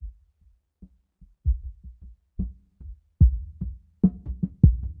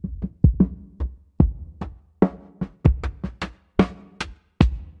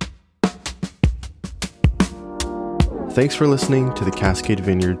Thanks for listening to the Cascade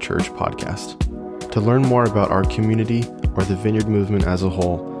Vineyard Church podcast. To learn more about our community or the Vineyard movement as a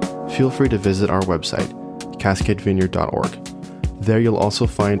whole, feel free to visit our website, cascadevineyard.org. There you'll also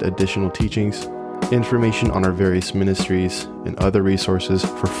find additional teachings, information on our various ministries, and other resources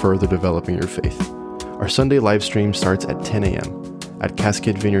for further developing your faith. Our Sunday live stream starts at 10 a.m. at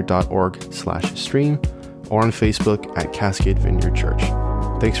cascadevineyard.org/stream or on Facebook at Cascade Vineyard Church.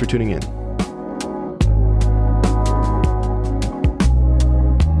 Thanks for tuning in.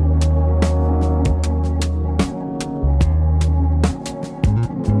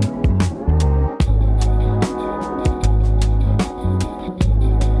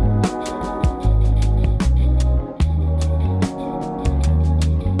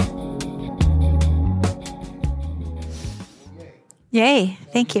 Yay,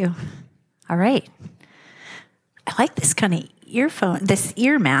 thank you. All right. I like this kind of earphone, this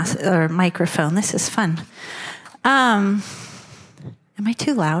ear mask or microphone. This is fun. Am I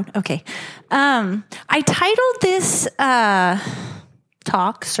too loud? Okay. I titled this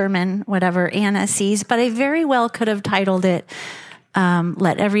talk, sermon, whatever, Anna Sees, but I very well could have titled it,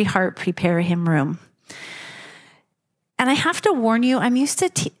 Let Every Heart Prepare Him Room. And I have to warn you, I'm used to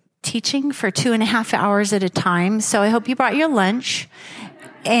teaching for 2.5 hours at a time. So I hope you brought your lunch.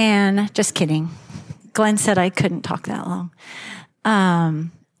 And just kidding. Glenn said I couldn't talk that long.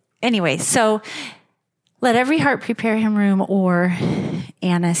 Anyway, so let every heart prepare him room, or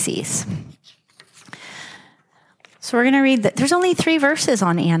Anna Sees. So we're going to read that. There's only 3 verses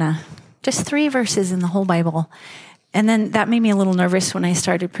on Anna. Just 3 verses in the whole Bible. And then that made me a little nervous when I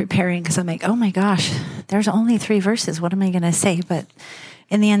started preparing, because I'm like, oh my gosh, there's only 3 verses. What am I going to say? But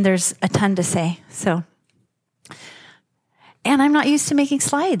in the end, there's a ton to say. And I'm not used to making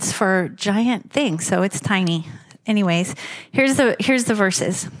slides for giant things, so it's tiny. Anyways, here's the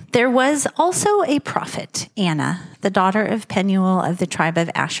verses. There was also a prophet, Anna, the daughter of Penuel of the tribe of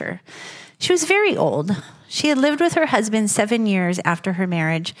Asher. She was very old. She had lived with her husband 7 years after her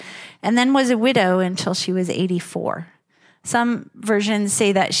marriage, and then was a widow until she was 84. Some versions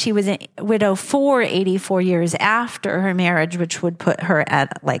say that she was a widow for 84 years after her marriage, which would put her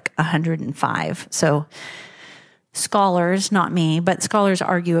at like 105. So scholars, not me, but scholars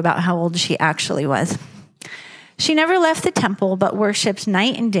argue about how old she actually was. She never left the temple, but worshiped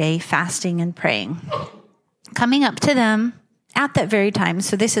night and day, fasting and praying. Coming up to them at that very time,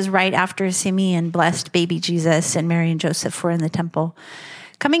 so this is right after Simeon blessed baby Jesus and Mary and Joseph were in the temple.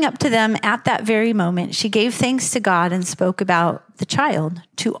 Coming up to them at that very moment, she gave thanks to God and spoke about the child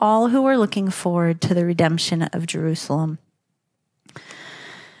to all who were looking forward to the redemption of Jerusalem.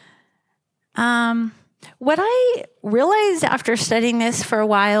 What I realized after studying this for a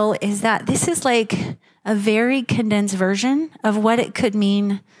while is that this is like a very condensed version of what it could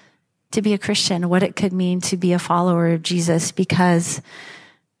mean to be a Christian, what it could mean to be a follower of Jesus, because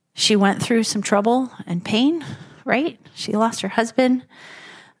she went through some trouble and pain, right? She lost her husband.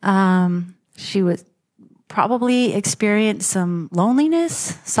 She was probably experienced some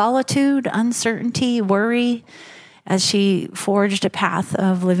loneliness, solitude, uncertainty, worry as she forged a path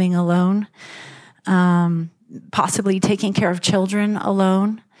of living alone, possibly taking care of children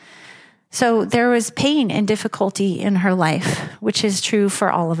alone. So there was pain and difficulty in her life, which is true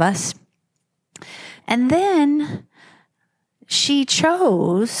for all of us. And then she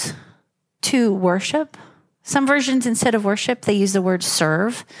chose to worship. Some versions, instead of worship, they use the word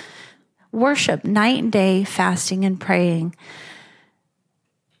serve. Worship night and day, fasting and praying.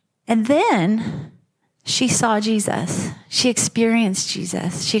 And then she saw Jesus. She experienced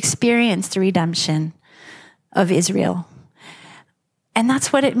Jesus. She experienced the redemption of Israel. And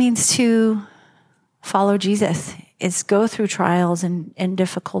that's what it means to follow Jesus, is go through trials and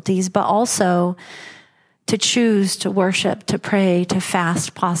difficulties, but also to choose to worship, to pray, to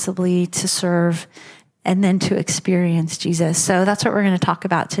fast, possibly to serve, and then to experience Jesus. So that's what we're going to talk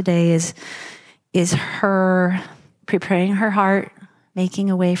about today is her preparing her heart, making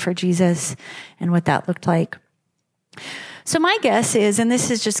a way for Jesus, and what that looked like. So my guess is, and this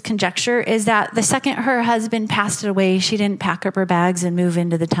is just conjecture, is that the second her husband passed away, she didn't pack up her bags and move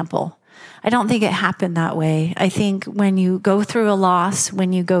into the temple. I don't think it happened that way. I think when you go through a loss,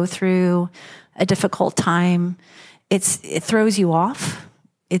 when you go through a difficult time, it throws you off.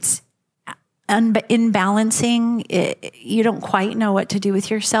 It's imbalancing. You don't quite know what to do with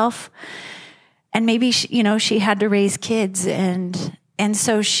yourself. And maybe, she had to raise kids. And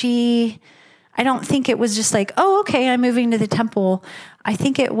so I don't think it was just like, oh, okay, I'm moving to the temple. I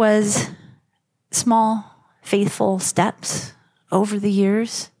think it was small, faithful steps over the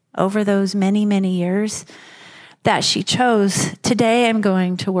years, over those many, many years, that she chose. Today I'm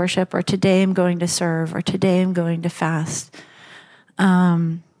going to worship, or today I'm going to serve, or today I'm going to fast.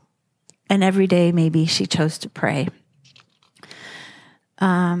 And every day maybe she chose to pray.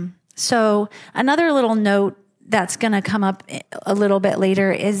 So another little note that's going to come up a little bit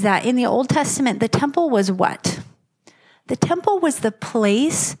later is that in the Old Testament, the temple was what? The temple was the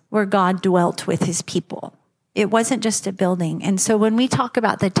place where God dwelt with his people. It wasn't just a building. And so when we talk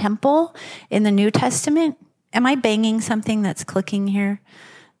about the temple in the New Testament, am I banging something that's clicking here?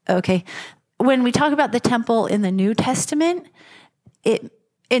 Okay. When we talk about the temple in the New Testament,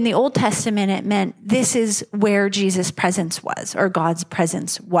 in the Old Testament, it meant this is where Jesus' presence was, or God's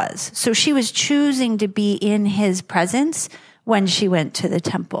presence was. So she was choosing to be in his presence when she went to the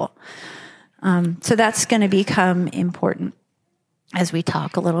temple. So that's going to become important as we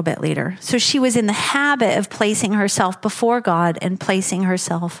talk a little bit later. So she was in the habit of placing herself before God and placing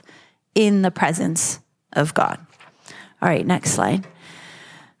herself in the presence of God. All right, next slide.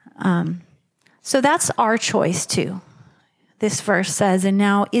 So that's our choice too. This verse says, "And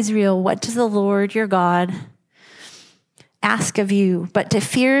now, Israel, what does the Lord your God ask of you but to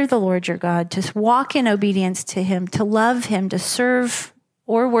fear the Lord your God, to walk in obedience to him, to love him, to serve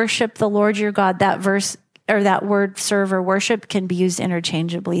or worship the Lord your God." That verse, or that word serve or worship, can be used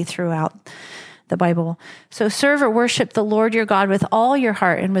interchangeably throughout the Bible. So serve or worship the Lord your God with all your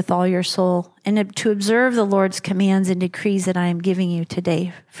heart and with all your soul, and to observe the Lord's commands and decrees that I am giving you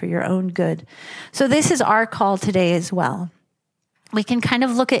today for your own good. So this is our call today as well. We can kind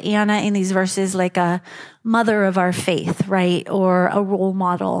of look at Anna in these verses like a mother of our faith, right? Or a role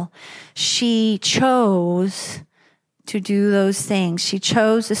model. She chose to do those things. She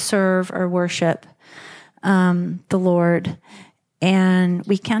chose to serve or worship the Lord. And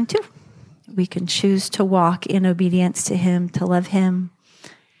we can too. We can choose to walk in obedience to him, to love him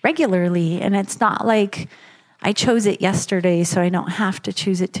regularly. And it's not like I chose it yesterday, so I don't have to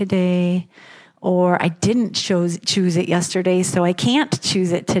choose it today. Or I didn't choose it yesterday, so I can't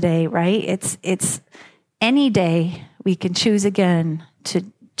choose it today, right? It's any day we can choose again to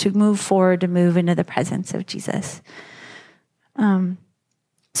move forward, to move into the presence of Jesus.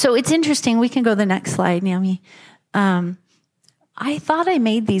 So it's interesting. We can go to the next slide, Naomi. I thought I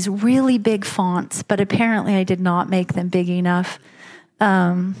made these really big fonts, but apparently I did not make them big enough.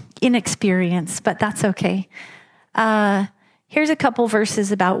 Inexperience, but that's okay. Here's a couple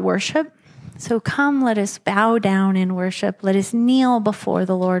verses about worship. So come, let us bow down in worship. Let us kneel before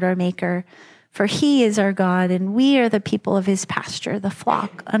the Lord our Maker, for he is our God, and we are the people of his pasture, the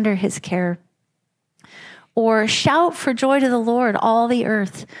flock under his care. Or shout for joy to the Lord, all the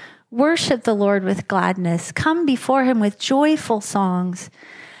earth. Worship the Lord with gladness. Come before him with joyful songs.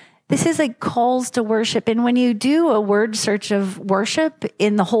 This is like calls to worship. And when you do a word search of worship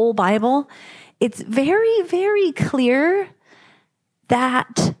in the whole Bible, it's very, very clear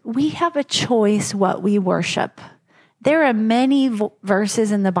that we have a choice what we worship. There are many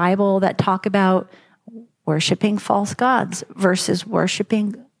verses in the Bible that talk about worshiping false gods versus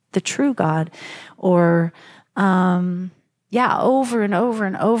worshiping the true God. Or, over and over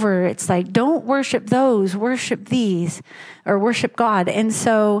and over, it's like, don't worship those, worship these, or worship God. And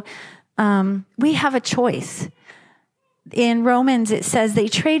so we have a choice. In Romans, it says they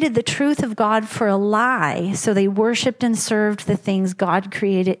traded the truth of God for a lie, so they worshiped and served the things God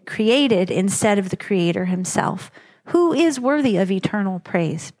created instead of the Creator himself, who is worthy of eternal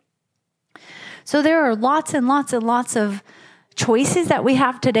praise. So there are lots and lots and lots of choices that we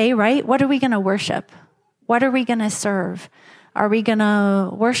have today, right? What are we going to worship? What are we going to serve? Are we going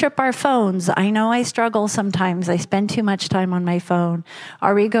to worship our phones? I know I struggle sometimes. I spend too much time on my phone.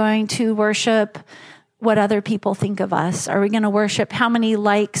 Are we going to worship what other people think of us? Are we going to worship how many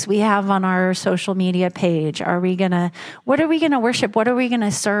likes we have on our social media page? What are we going to worship? What are we going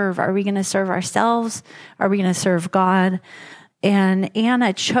to serve? Are we going to serve ourselves? Are we going to serve God? And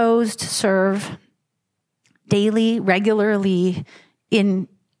Anna chose to serve daily, regularly in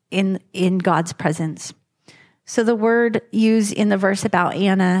God's presence. So the word used in the verse about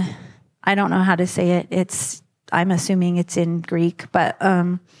Anna, I don't know how to say it. I'm assuming it's in Greek, but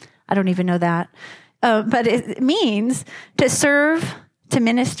I don't even know that. But it means to serve, to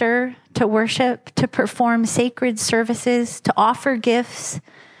minister, to worship, to perform sacred services, to offer gifts.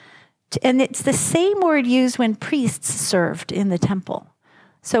 And it's the same word used when priests served in the temple.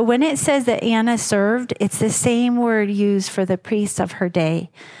 So when it says that Anna served, it's the same word used for the priests of her day.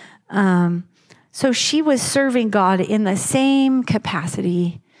 So she was serving God in the same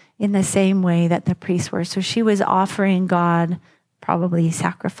capacity, in the same way that the priests were. So she was offering God probably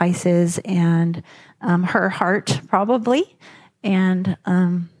sacrifices and her heart probably, and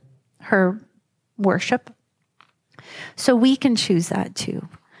her worship. So we can choose that too.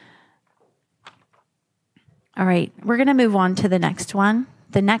 All right, we're going to move on to the next one.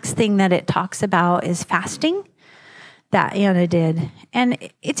 The next thing that it talks about is fasting that Anna did. And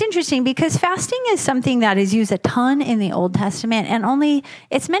it's interesting because fasting is something that is used a ton in the Old Testament, and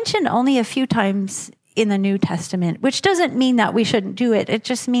it's mentioned only a few times in the New Testament, which doesn't mean that we shouldn't do it. It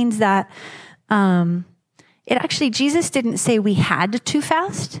just means that Jesus didn't say we had to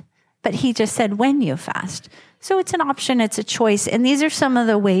fast, but he just said when you fast. So it's an option, it's a choice. And these are some of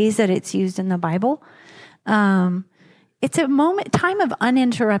the ways that it's used in the Bible. It's a time of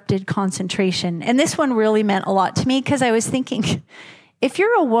uninterrupted concentration. And this one really meant a lot to me because I was thinking, if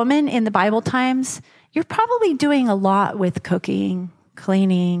you're a woman in the Bible times, you're probably doing a lot with cooking,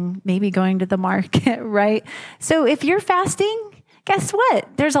 cleaning, maybe going to the market, right? So if you're fasting, guess what?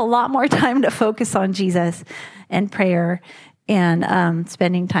 There's a lot more time to focus on Jesus and prayer and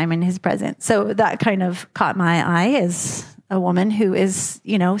spending time in his presence. So that kind of caught my eye as a woman who is,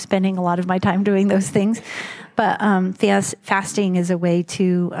 spending a lot of my time doing those things. But fasting is a way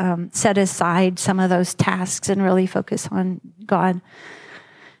to set aside some of those tasks and really focus on God.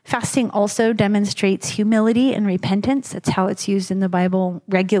 Fasting also demonstrates humility and repentance. That's how it's used in the Bible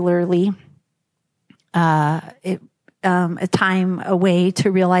regularly. A way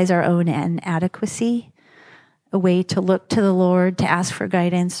to realize our own inadequacy, a way to look to the Lord, to ask for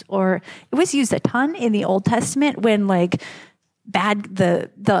guidance. Or it was used a ton in the Old Testament when the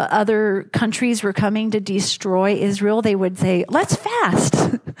other countries were coming to destroy Israel. They would say, let's fast.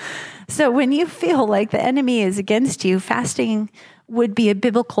 So when you feel like the enemy is against you, fasting would be a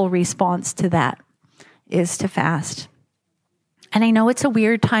biblical response to that, is to fast. And I know it's a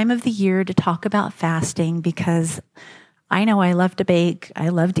weird time of the year to talk about fasting because I know I love to bake, I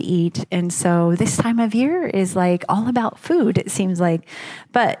love to eat. And so this time of year is like all about food, it seems like.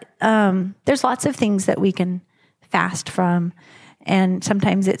 But there's lots of things that we can fast from. And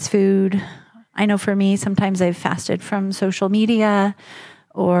sometimes it's food. I know for me, sometimes I've fasted from social media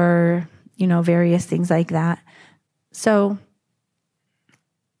or, various things like that. So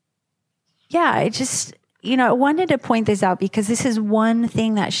yeah, I wanted to point this out because this is one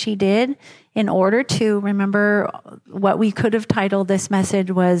thing that she did in order to remember what we could have titled this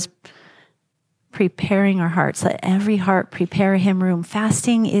message was preparing our hearts. Let every heart prepare him room.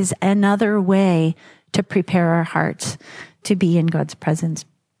 Fasting is another way to prepare our hearts to be in God's presence.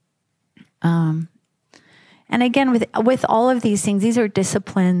 And again, with all of these things, these are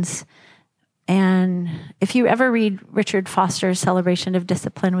disciplines. And if you ever read Richard Foster's Celebration of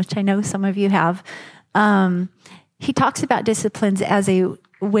Discipline, which I know some of you have, he talks about disciplines as a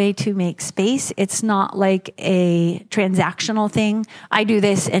way to make space. It's not like a transactional thing. I do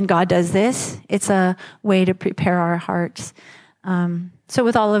this and God does this. It's a way to prepare our hearts. So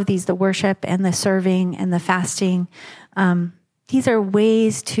with all of these, the worship and the serving and the fasting, these are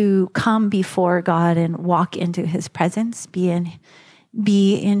ways to come before God and walk into his presence, be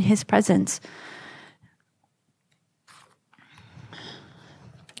in his presence.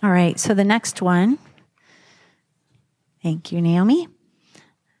 All right, so the next one, thank you, Naomi,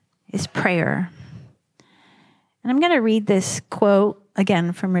 is prayer. And I'm going to read this quote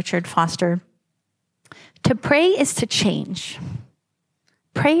again from Richard Foster. To pray is to change.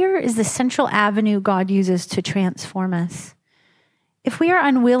 Prayer is the central avenue God uses to transform us. If we are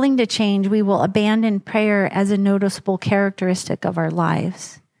unwilling to change, we will abandon prayer as a noticeable characteristic of our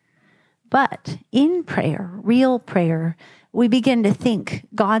lives. But in prayer, real prayer, we begin to think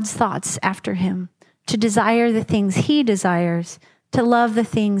God's thoughts after him, to desire the things he desires, to love the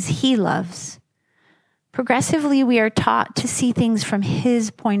things he loves. Progressively, we are taught to see things from his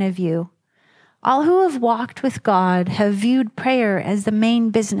point of view. All who have walked with God have viewed prayer as the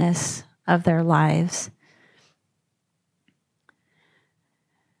main business of their lives.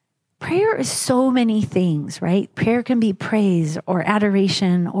 Prayer is so many things, right? Prayer can be praise or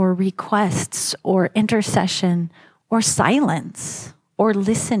adoration or requests or intercession or silence or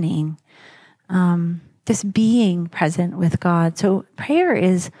listening, just being present with God. So prayer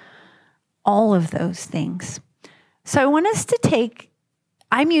is all of those things. So I want us to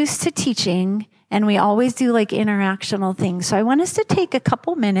I'm used to teaching and we always do like interactional things. So I want us to take a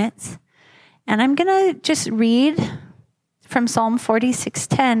couple minutes and I'm going to just read from Psalm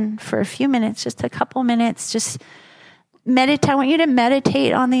 46:10 for a few minutes, just a couple minutes, just meditate. I want you to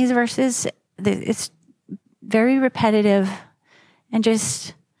meditate on these verses. It's very repetitive and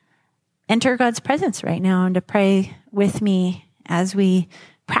just enter God's presence right now and to pray with me as we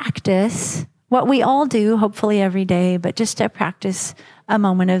practice what we all do, hopefully every day, but just to practice a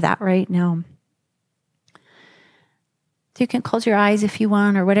moment of that right now. So you can close your eyes if you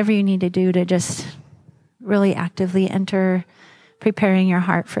want or whatever you need to do to just really actively enter preparing your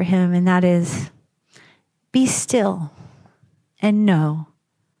heart for him, and that is, be still and know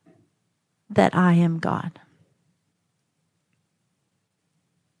that I am God.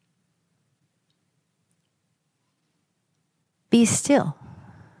 Be still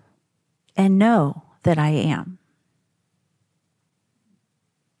and know that I am.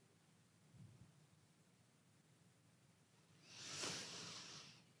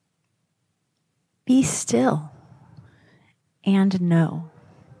 Be still and know.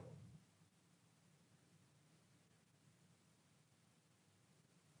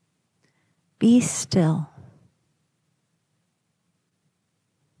 Be still.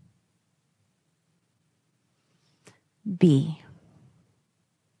 Be.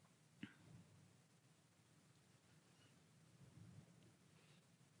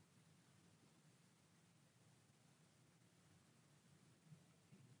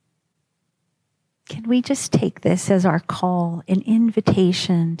 Can we just take this as our call, an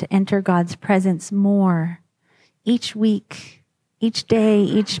invitation to enter God's presence more each week, each day,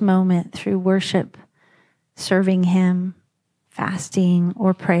 each moment through worship, serving him, fasting,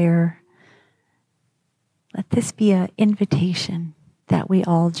 or prayer? Let this be an invitation that we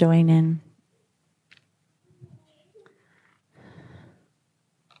all join in.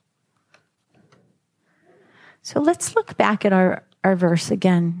 So let's look back at our verse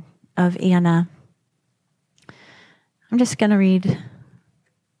again of Anna. I'm just going to read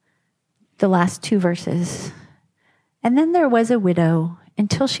the last two verses. And then there was a widow.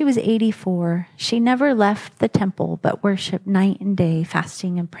 Until she was 84, she never left the temple, but worshiped night and day,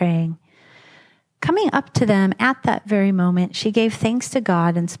 fasting and praying. Coming up to them at that very moment, she gave thanks to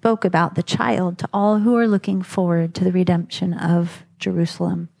God and spoke about the child to all who are looking forward to the redemption of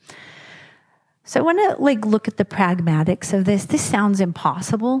Jerusalem. So I want to look at the pragmatics of this. This sounds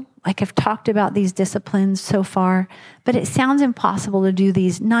impossible. I've talked about these disciplines so far, but it sounds impossible to do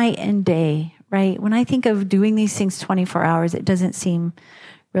these night and day, right? When I think of doing these things 24 hours, it doesn't seem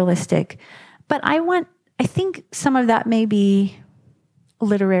realistic. But I think some of that may be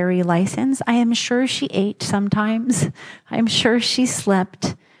literary license. I am sure she ate sometimes. I'm sure she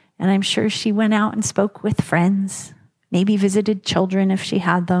slept, and I'm sure she went out and spoke with friends, maybe visited children if she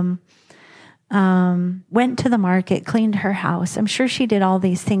had them. Went to the market, cleaned her house. I'm sure she did all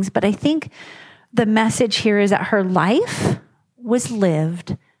these things, but I think the message here is that her life was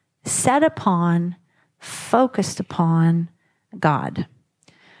lived, set upon, focused upon God.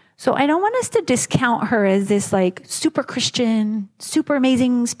 So I don't want us to discount her as this super Christian, super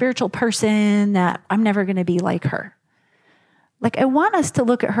amazing spiritual person that I'm never going to be like her. I want us to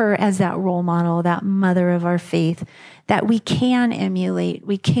look at her as that role model, that mother of our faith, that we can emulate,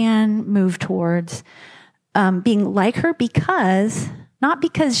 we can move towards being like her not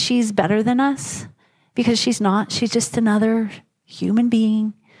because she's better than us, because she's not, she's just another human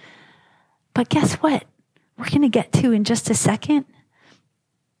being. But guess what? We're going to get to in just a second.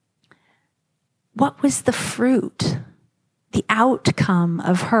 What was the fruit, the outcome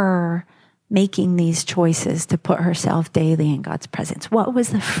of her making these choices to put herself daily in God's presence? What was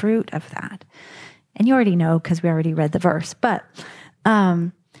the fruit of that? And you already know because we already read the verse, but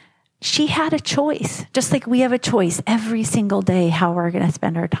she had a choice, just like we have a choice every single day how we're going to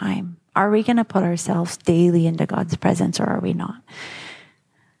spend our time. Are we going to put ourselves daily into God's presence, or are we not?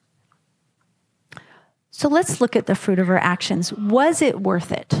 So let's look at the fruit of her actions. Was it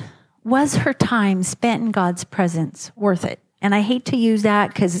worth it? Was her time spent in God's presence worth it? And I hate to use that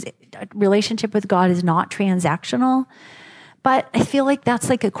because relationship with God is not transactional, but I feel like that's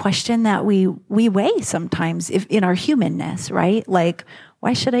a question that we weigh sometimes in our humanness, right?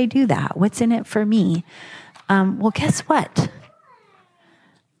 Why should I do that? What's in it for me? Well, guess what?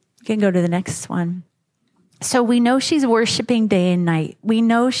 You can go to the next one. So we know she's worshiping day and night. We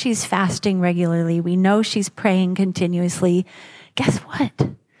know she's fasting regularly. We know she's praying continuously. Guess what?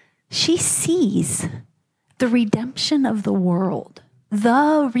 She sees the redemption of the world.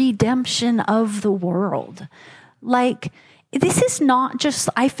 The redemption of the world. This is not just,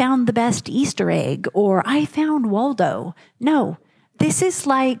 I found the best Easter egg or I found Waldo. No, this is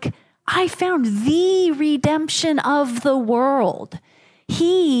I found the redemption of the world.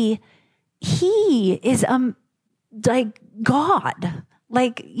 He is God.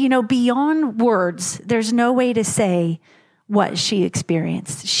 Beyond words, there's no way to say what she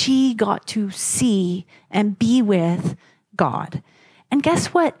experienced. She got to see and be with God. And guess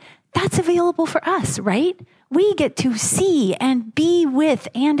what? That's available for us, right? We get to see and be with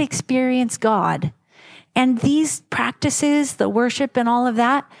and experience God. And these practices, the worship and all of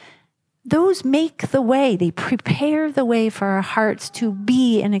that, those make the way. They prepare the way for our hearts to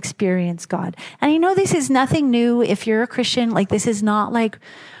be and experience God. And I know this is nothing new. If you're a Christian, like this is not like,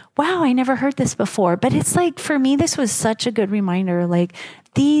 wow, I never heard this before. But it's like, for me, this was such a good reminder. Like,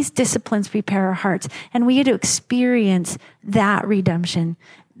 these disciplines prepare our hearts, and we get to experience that redemption,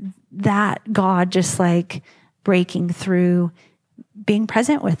 that God just like breaking through, being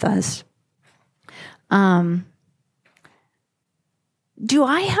present with us. Do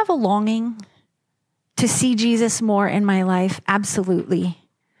I have a longing to see Jesus more in my life? Absolutely.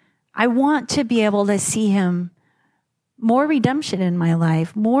 I want to be able to see him, more redemption in my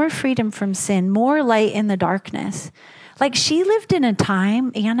life, more freedom from sin, more light in the darkness. Like, she lived in a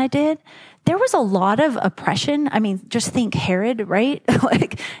time, Anna did, there was a lot of oppression. I mean, just think Herod, right?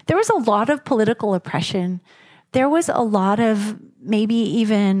 Like, there was a lot of political oppression. There was a lot of maybe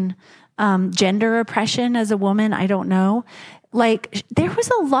even gender oppression as a woman. I don't know. Like, there was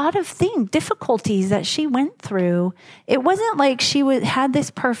a lot of difficulties that she went through. It wasn't like she had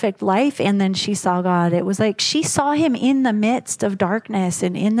this perfect life and then she saw God. It was like she saw him in the midst of darkness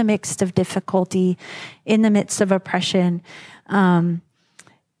and in the midst of difficulty, in the midst of oppression. And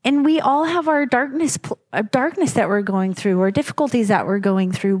we all have our darkness that we're going through, or difficulties that we're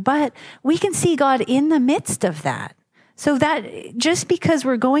going through, but we can see God in the midst of that. So that just because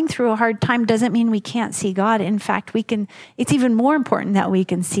we're going through a hard time doesn't mean we can't see God. In fact, it's even more important that we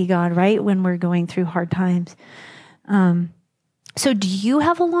can see God, right, when we're going through hard times. So do you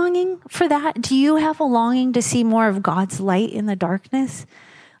have a longing for that? Do you have a longing to see more of God's light in the darkness?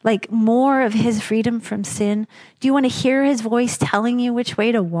 Like more of his freedom from sin? Do you want to hear his voice telling you which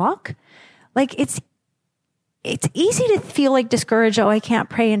way to walk? Like, it's easy to feel like discouraged. Oh, I can't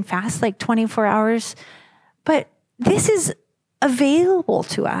pray and fast like 24 hours. But this is available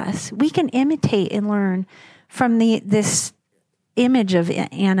to us. We can imitate and learn from this image of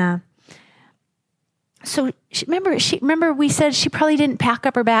Anna. So remember we said she probably didn't pack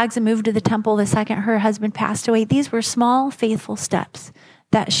up her bags and move to the temple the second her husband passed away. These were small, faithful steps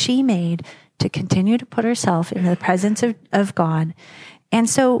that she made to continue to put herself in the presence of God. And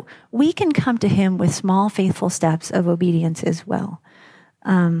so we can come to him with small, faithful steps of obedience as well.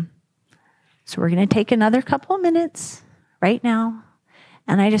 So we're going to take another couple of minutes right now.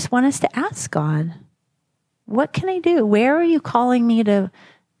 And I just want us to ask God, what can I do? Where are you calling me to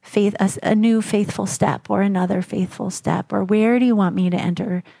a new faithful step or another faithful step? Or where do you want me to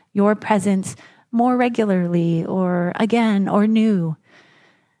enter your presence more regularly or again or new?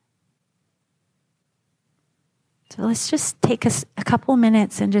 So let's just take a couple of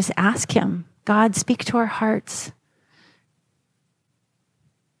minutes and just ask him, God, speak to our hearts.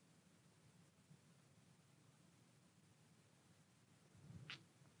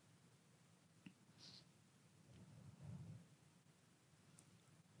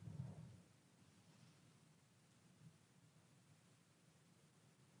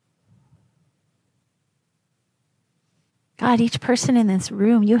 God, each person in this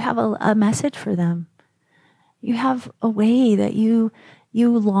room, you have a message for them. You have a way that you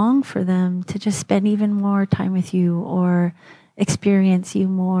long for them to just spend even more time with you or experience you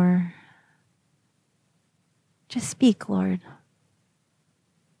more. Just speak, Lord.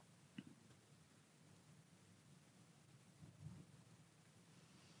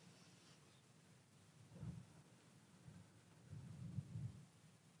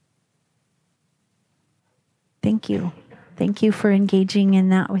 Thank you. Thank you for engaging in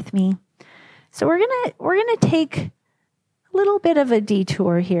that with me. So we're gonna take a little bit of a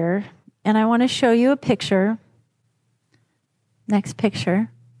detour here, and I want to show you a picture. Next picture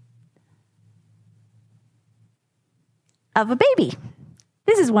of a baby.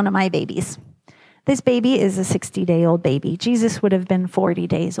 This is one of my babies. This baby is a 60-day-old baby. Jesus would have been 40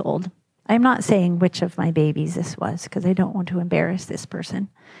 days old. I'm not saying which of my babies this was because I don't want to embarrass this person.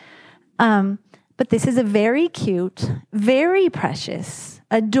 But this is a very cute, very precious,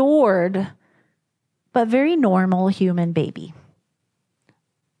 adored, but very normal human baby.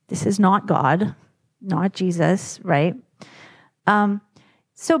 This is not God, not Jesus, right?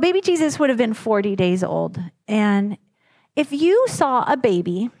 So baby Jesus would have been 40 days old. And if you saw a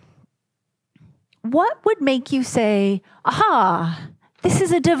baby, what would make you say, aha, this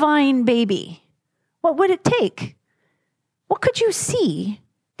is a divine baby? What would it take? What could you see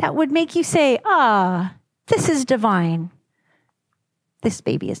that would make you say, this is divine? This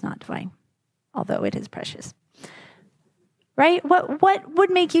baby is not divine, although it is precious. Right? What would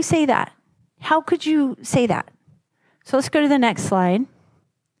make you say that? How could you say that? So let's go to the next slide.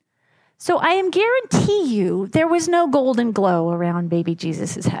 So I am guarantee you there was no golden glow around baby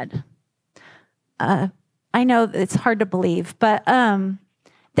Jesus's head. I know it's hard to believe, but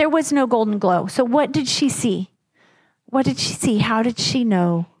There was no golden glow. So what did she see? What did she see? How did she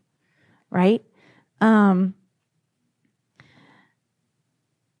know? Right? Remember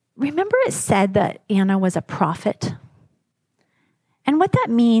it said that Anna was a prophet? And what that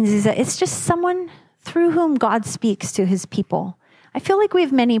means is that it's just someone through whom God speaks to his people. I feel like we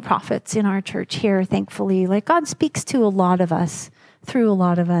have many prophets in our church here, thankfully. Like God speaks to a lot of us, through a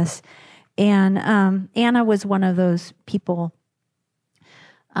lot of us. And Anna was one of those people.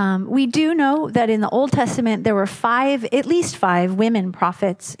 We do know that in the Old Testament, there were at least five women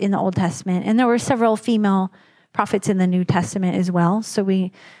prophets in the Old Testament. And there were several female prophets in the New Testament as well. So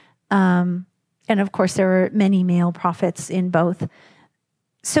and of course, there were many male prophets in both.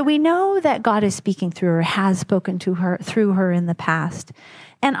 So we know that God is speaking through her, has spoken to her through her in the past.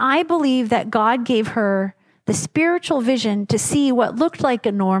 And I believe that God gave her the spiritual vision to see what looked like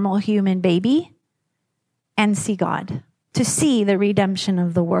a normal human baby and see God, to see the redemption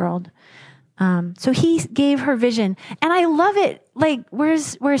of the world. So he gave her vision. And I love it. Like,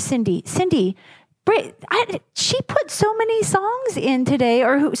 where's Cindy? Cindy, she put so many songs in today,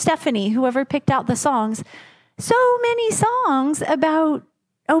 or Stephanie, whoever picked out the songs, so many songs about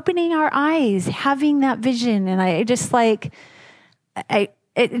opening our eyes, having that vision. And it just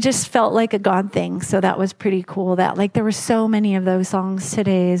felt like a God thing. So that was pretty cool that like there were so many of those songs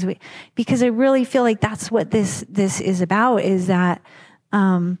today because I really feel like that's what this is about, is that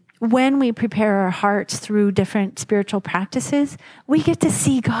when we prepare our hearts through different spiritual practices, we get to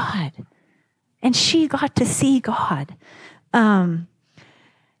see God. And she got to see God. And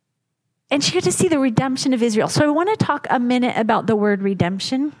she got to see the redemption of Israel. So I want to talk a minute about the word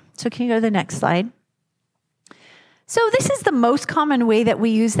redemption. So can you go to the next slide? So this is the most common way that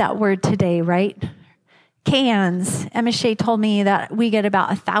we use that word today, right? Cans. Emma Shea told me that we get about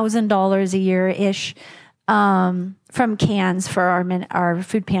 $1,000 a year-ish from cans for our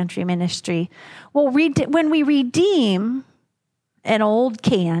food pantry ministry. Well, when we redeem an old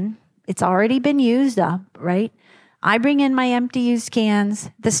can, it's already been used up, right? I bring in my empty used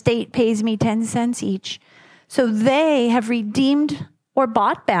cans. The state pays me 10 cents each. So they have redeemed or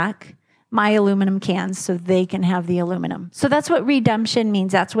bought back my aluminum cans so they can have the aluminum. So that's what redemption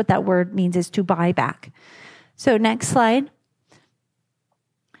means. That's what that word means, is to buy back. So next slide.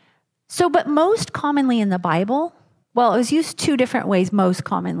 So, but most commonly in the Bible, well, it was used two different ways most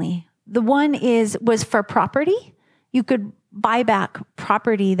commonly. The one was for property. You could buy back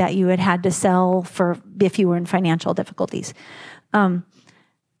property that you had to sell if you were in financial difficulties.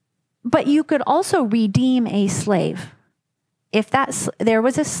 But you could also redeem a slave. If there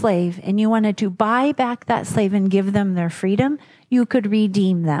was a slave and you wanted to buy back that slave and give them their freedom, you could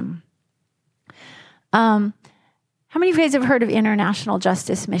redeem them. How many of you guys have heard of International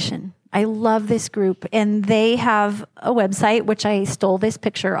Justice Mission? I love this group, and they have a website, which I stole this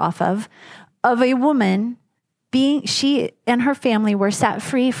picture off of a woman she and her family were set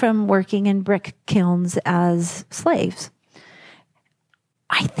free from working in brick kilns as slaves.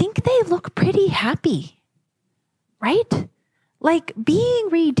 I think they look pretty happy, right? Like, being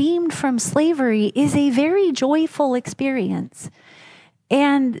redeemed from slavery is a very joyful experience,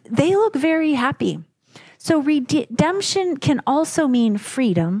 and they look very happy. So redemption can also mean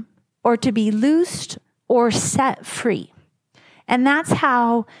freedom, or to be loosed or set free. And that's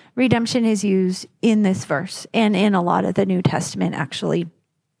how redemption is used in this verse and in a lot of the New Testament, actually.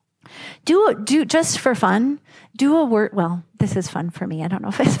 Do just for fun, do a word. Well, this is fun for me. I don't know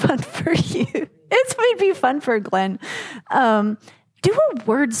if it's fun for you. It's might be fun for Glenn. Do a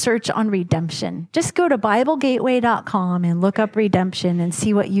word search on redemption. Just go to BibleGateway.com and look up redemption and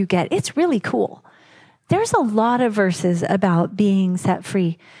see what you get. It's really cool. There's a lot of verses about being set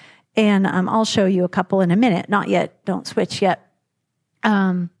free. And I'll show you a couple in a minute. Not yet. Don't switch yet.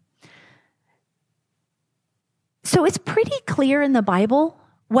 So it's pretty clear in the Bible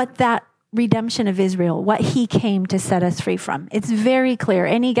what that redemption of Israel, what he came to set us free from. It's very clear.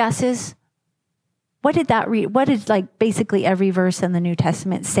 Any guesses? What did basically every verse in the New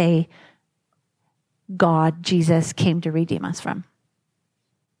Testament say Jesus came to redeem us from?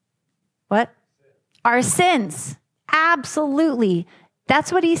 What? Our sins. Absolutely.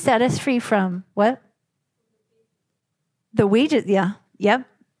 That's what he set us free from. What? The wages, yeah. Yep.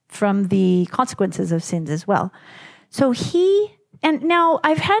 From the consequences of sins as well. So and now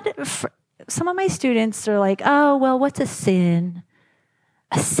I've had some of my students are like, oh, well, what's a sin?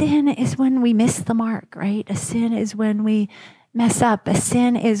 A sin is when we miss the mark, right? A sin is when we mess up. A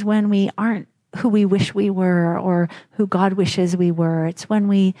sin is when we aren't who we wish we were or who God wishes we were. It's when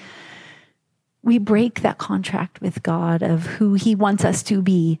we break that contract with God of who he wants us to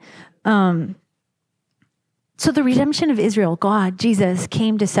be. So the redemption of Israel, God, Jesus,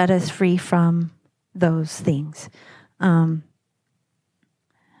 came to set us free from those things. So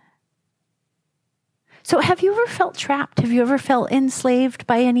have you ever felt trapped? Have you ever felt enslaved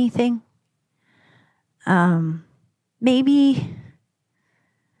by anything? Maybe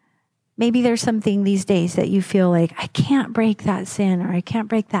there's something these days that you feel like, I can't break that sin, or I can't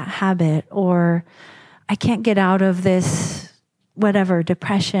break that habit, or I can't get out of this, whatever,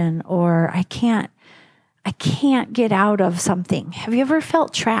 depression, or I can't get out of something. Have you ever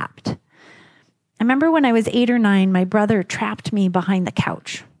felt trapped? I remember when I was 8 or 9, my brother trapped me behind the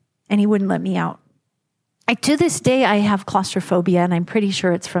couch and he wouldn't let me out. To this day, I have claustrophobia, and I'm pretty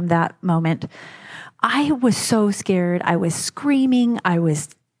sure it's from that moment. I was so scared. I was screaming. I was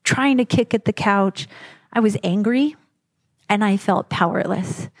trying to kick at the couch. I was angry, and I felt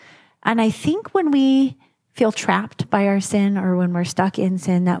powerless. And I think when we feel trapped by our sin, or when we're stuck in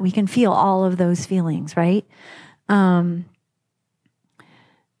sin, that we can feel all of those feelings, right? When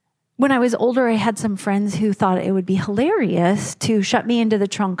I was older, I had some friends who thought it would be hilarious to shut me into the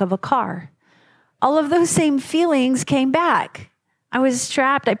trunk of a car. All of those same feelings came back. I was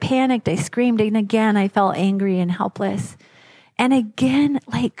trapped. I panicked. I screamed. And again, I felt angry and helpless. And again,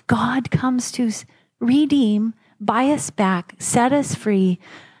 like, God comes to redeem, buy us back, set us free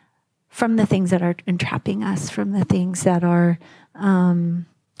from the things that are entrapping us, from the things that are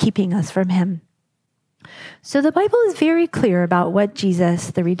keeping us from him. So the Bible is very clear about what Jesus,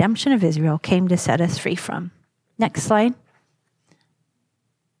 the redemption of Israel, came to set us free from. Next slide.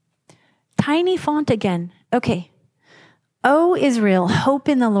 Tiny font again. Okay. O Israel, hope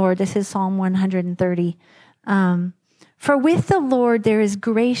in the Lord. This is Psalm 130. For with the Lord there is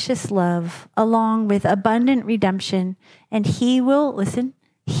gracious love, along with abundant redemption, and he will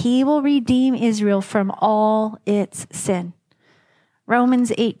redeem Israel from all its sin.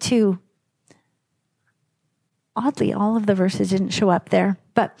 Romans 8:2. Oddly, all of the verses didn't show up there.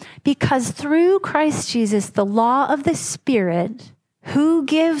 But because through Christ Jesus, the law of the Spirit, who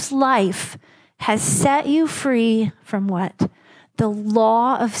gives life, has set you free from what? The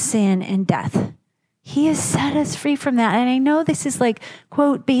law of sin and death. He has set us free from that. And I know this is like,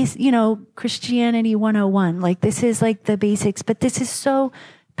 quote, Christianity 101. Like, this is like the basics, but this is so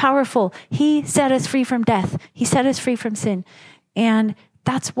powerful. He set us free from death. He set us free from sin. And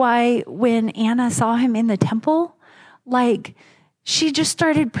that's why when Anna saw him in the temple, like, she just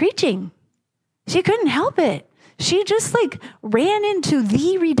started preaching. She couldn't help it. She just ran into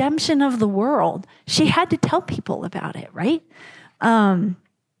the redemption of the world. She had to tell people about it, right?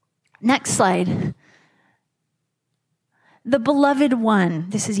 Next slide. The beloved one,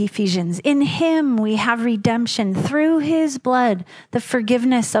 this is Ephesians. In him we have redemption through his blood, the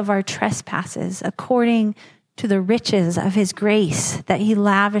forgiveness of our trespasses, according to the riches of his grace that he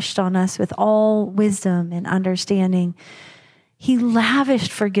lavished on us with all wisdom and understanding. He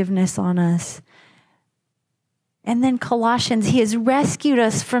lavished forgiveness on us. And then Colossians, he has rescued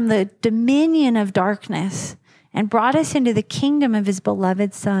us from the dominion of darkness and brought us into the kingdom of his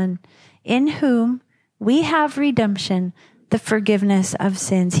beloved Son, in whom we have redemption, the forgiveness of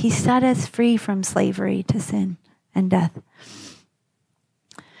sins. He set us free from slavery to sin and death.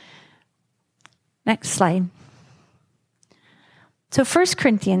 Next slide. So 1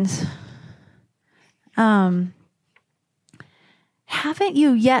 Corinthians, haven't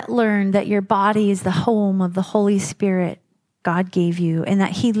you yet learned that your body is the home of the Holy Spirit God gave you, and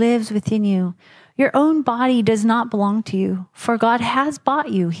that he lives within you? Your own body does not belong to you, for God has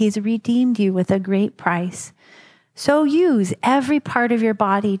bought you. He's redeemed you with a great price. So use every part of your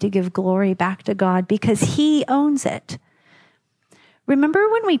body to give glory back to God, because he owns it. Remember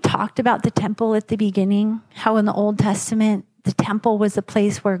when we talked about the temple at the beginning, how in the Old Testament, the temple was the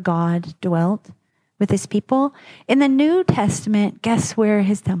place where God dwelt with his people? In the New Testament, guess where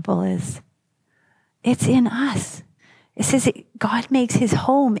his temple is? It's in us. It says God makes his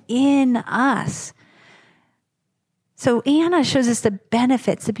home in us. So Anna shows us the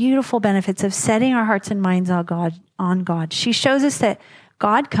benefits, the beautiful benefits of setting our hearts and minds on God. She shows us that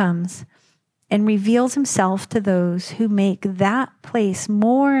God comes and reveals himself to those who make that place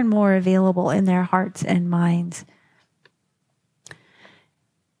more and more available in their hearts and minds.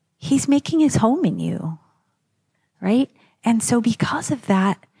 He's making his home in you, right? And so because of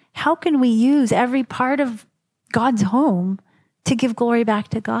that, how can we use every part of God's home to give glory back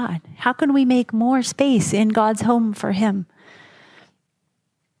to God? How can we make more space in God's home for him?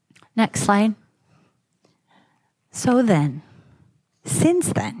 Next slide. So then,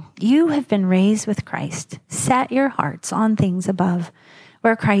 since then, you have been raised with Christ. Set your hearts on things above,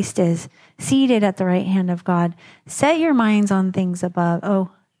 where Christ is, seated at the right hand of God. Set your minds on things above.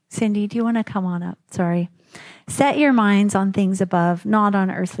 Oh, Cindy, do you want to come on up? Sorry. Set your minds on things above, not on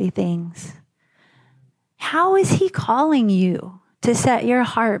earthly things. How is he calling you to set your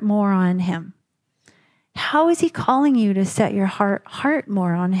heart more on him? How is he calling you to set your heart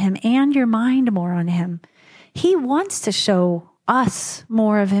more on him and your mind more on him? He wants to show us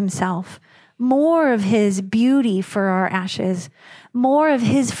more of himself, more of his beauty for our ashes, more of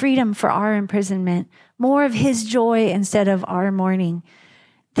his freedom for our imprisonment, more of his joy instead of our mourning.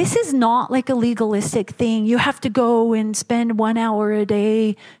 This is not like a legalistic thing. You have to go and spend 1 hour a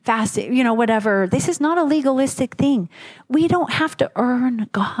day fasting, whatever. This is not a legalistic thing. We don't have to earn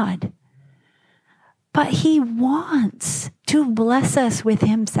God. But he wants to bless us with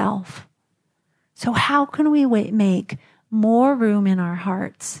himself. So how can we make more room in our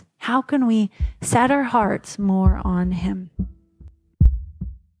hearts? How can we set our hearts more on him?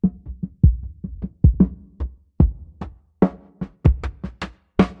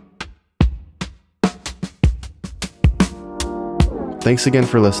 Thanks again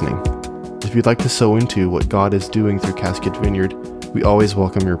for listening. If you'd like to sow into what God is doing through Cascade Vineyard, we always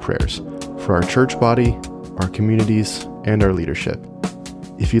welcome your prayers for our church body, our communities, and our leadership.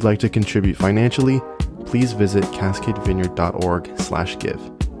 If you'd like to contribute financially, please visit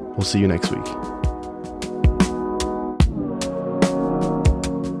cascadevineyard.org/give. We'll see you next week.